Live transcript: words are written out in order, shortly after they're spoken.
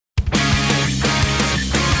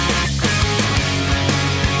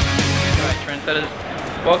setters.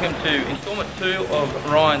 Welcome to instalment 2 of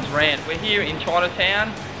Ryan's Rant. We're here in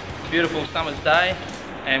Chinatown, beautiful summer's day,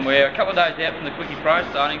 and we're a couple of days out from the Quickie Pro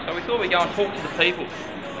starting, so we thought we'd go and talk to the people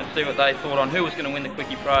and see what they thought on who was going to win the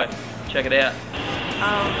Quickie Pro. Check it out. Is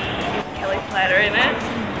Kelly Slater in it?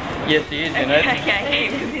 Yes, he is in it. Okay,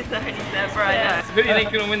 because he's only Zebra, I know. Who do you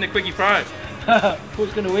think's going to win the Quickie Pro?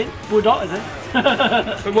 Who's going to win? Bulldog, is it?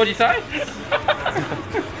 But what'd you say?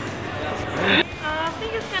 I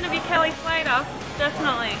think it's going to be Kelly Slater,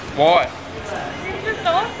 definitely. Why? He's just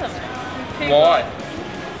awesome. He's too Why? Good.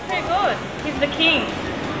 Too good. He's the king.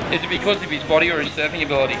 Is it because of his body or his surfing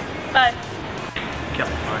ability? But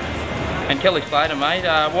Kelly Slater. And Kelly Slater, mate,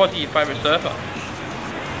 why's he your favourite surfer?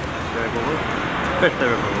 Best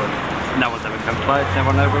there ever was. No one's ever come close, no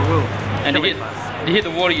one ever will. And do you hit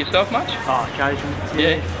the water yourself much? Oh, occasionally.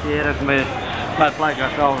 Yeah. Yeah, that's me. Most bloke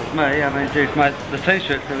as old as me. I mean, geez, mate, the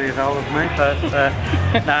t-shirt's really as old as me. So,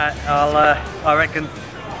 I reckon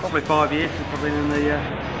probably 5 years since I've been in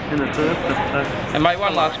the surf. But, And mate,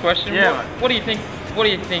 one last question. Yeah, what do you think? What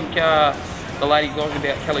do you think the ladies like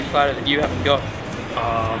about Kelly Slater that you haven't got?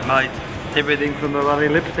 Oh, mate, everything from the bloody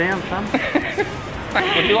lips down, son.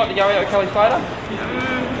 Would you like to go out with Kelly Slater?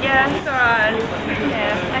 yeah, he's alright.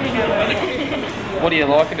 Yeah, I think I will. What do you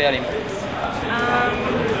like about him?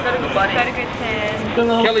 Got a good body. Got a good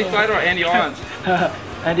tan. Kelly Slater or Andy Irons?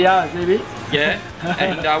 Andy Irons, maybe. Yeah.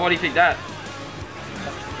 And what do you think that?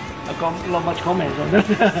 I've got not much comments on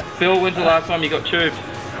that. Phil, when's the last time you got tubed?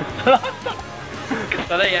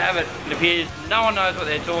 So there you have it. It appears no one knows what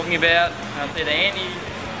they're talking about. It's either Andy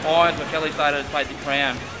Irons or Kelly Slater to take the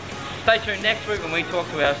crown. Stay tuned next week when we talk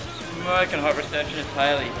to our smoking hot receptionist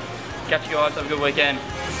Hayley. Catch you guys, have a good weekend.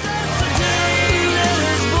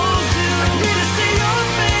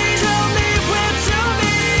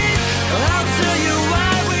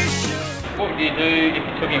 What would you do if you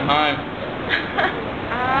took him home?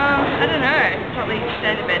 I don't know. Probably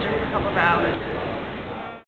stay in the bedroom for a couple of hours.